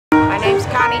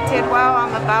Connie Tidwell.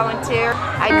 I'm a volunteer.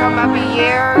 I come every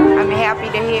year. I'm happy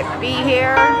to be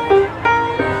here.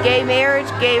 Gay marriage,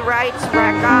 gay rights,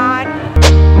 rock on.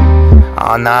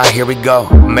 Oh nah, here we go.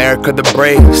 America the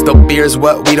brave still fears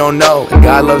what we don't know. And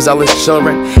God loves all his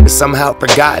children. It's somehow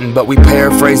forgotten, but we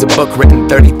paraphrase a book written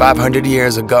 3,500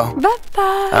 years ago.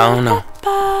 I don't know.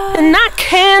 And I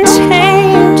can't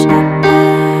change,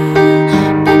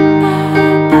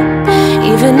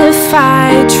 even if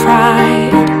I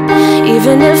tried,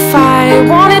 even if I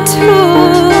wanted to.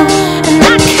 And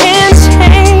I can't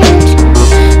change,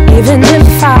 even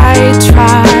if I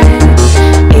tried,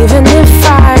 even if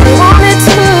I wanted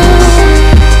to.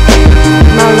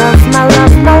 My love, my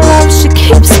love, my love, she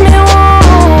keeps me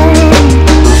warm.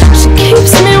 She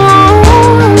keeps me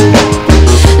warm.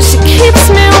 She keeps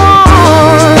me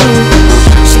warm.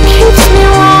 She keeps me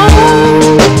warm.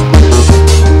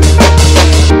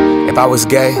 If I was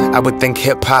gay, I would think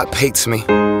hip-hop hates me.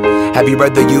 Have you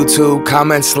read the YouTube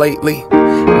comments lately?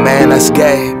 Man, that's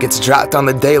gay gets dropped on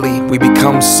the daily. We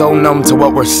become so numb to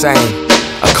what we're saying.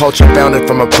 A culture founded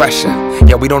from oppression,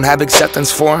 yet we don't have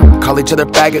acceptance for them. Call each other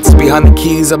faggots behind the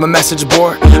keys of a message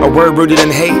board. A word rooted in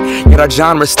hate, yet our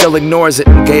genre still ignores it.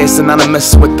 Gay is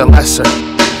synonymous with the lesser.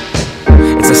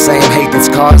 It's the same hate that's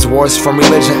caused wars from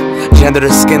religion, gender to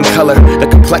skin color, the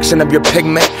complexion of your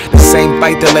pigment. The same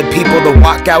fight that led people to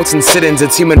walkouts and sit-ins.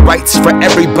 It's human rights for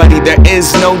everybody, there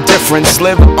is no difference.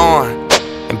 Live on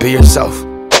and be yourself.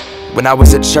 When I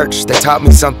was at church, they taught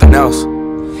me something else.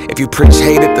 If you preach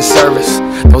hate at the service,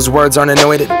 those words aren't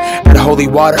anointed. That holy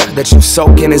water that you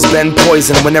soak in has been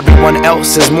poisoned. When everyone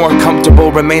else is more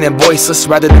comfortable remaining voiceless,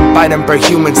 rather than fighting for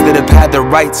humans that have had their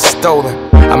rights stolen.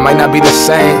 I might not be the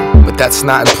same, but that's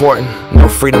not important. No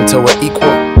freedom till we're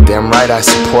equal. Damn right I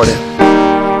support it.